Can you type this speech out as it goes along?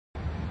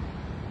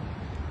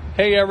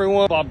Hey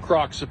everyone, Bob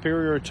Croc,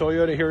 Superior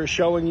Toyota here,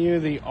 showing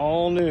you the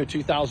all-new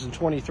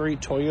 2023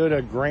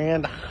 Toyota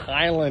Grand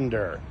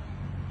Highlander.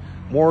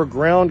 More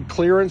ground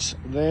clearance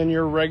than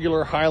your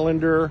regular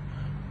Highlander,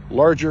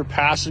 larger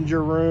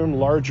passenger room,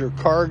 larger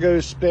cargo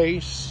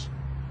space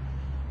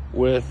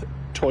with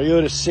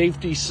Toyota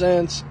Safety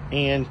Sense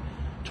and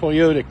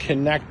Toyota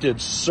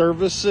Connected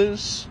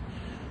Services.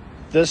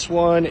 This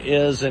one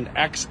is an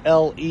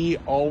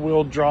XLE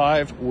all-wheel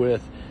drive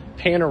with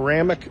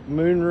panoramic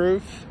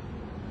moonroof.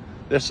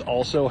 This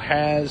also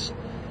has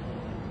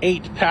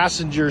 8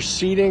 passenger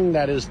seating.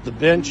 That is the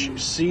bench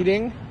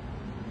seating.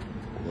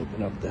 We'll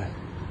open up the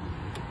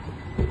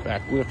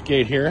back lift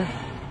gate here.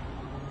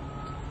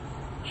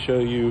 Show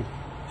you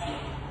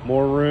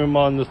more room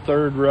on the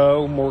third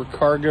row, more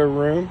cargo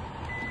room.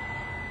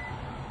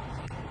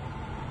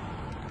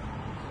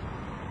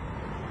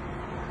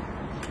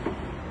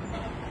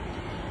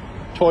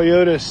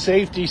 Toyota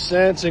Safety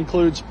Sense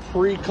includes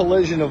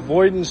pre-collision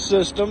avoidance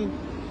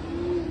system,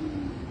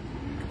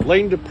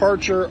 lane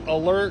departure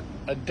alert,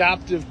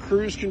 adaptive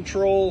cruise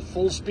control,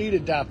 full speed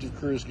adaptive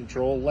cruise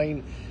control,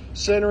 lane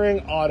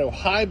centering, auto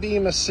high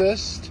beam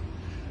assist.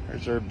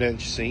 There's our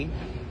bench seat.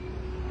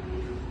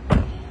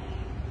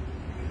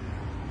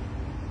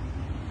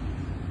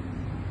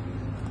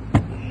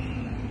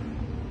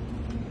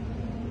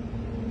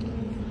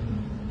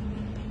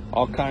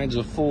 All kinds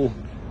of full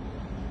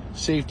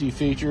safety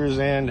features,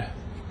 and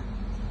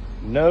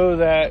know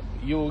that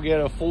you will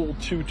get a full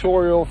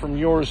tutorial from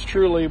yours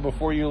truly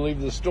before you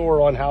leave the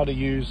store on how to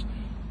use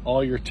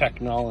all your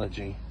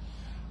technology.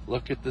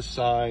 Look at the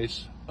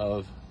size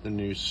of the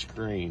new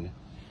screen.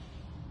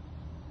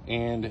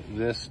 And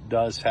this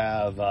does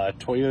have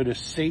Toyota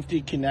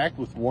Safety Connect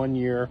with 1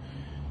 year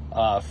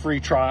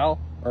free trial,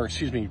 or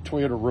excuse me,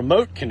 Toyota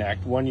Remote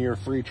Connect, 1 year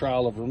free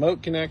trial of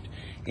Remote Connect,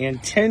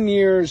 and 10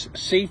 years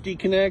Safety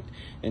Connect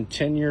and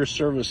 10 year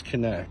Service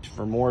Connect.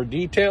 For more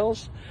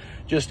details,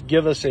 just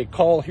give us a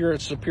call here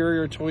at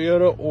Superior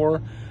Toyota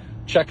or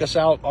check us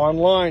out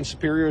online,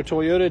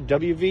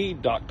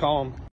 superiortoyotawv.com.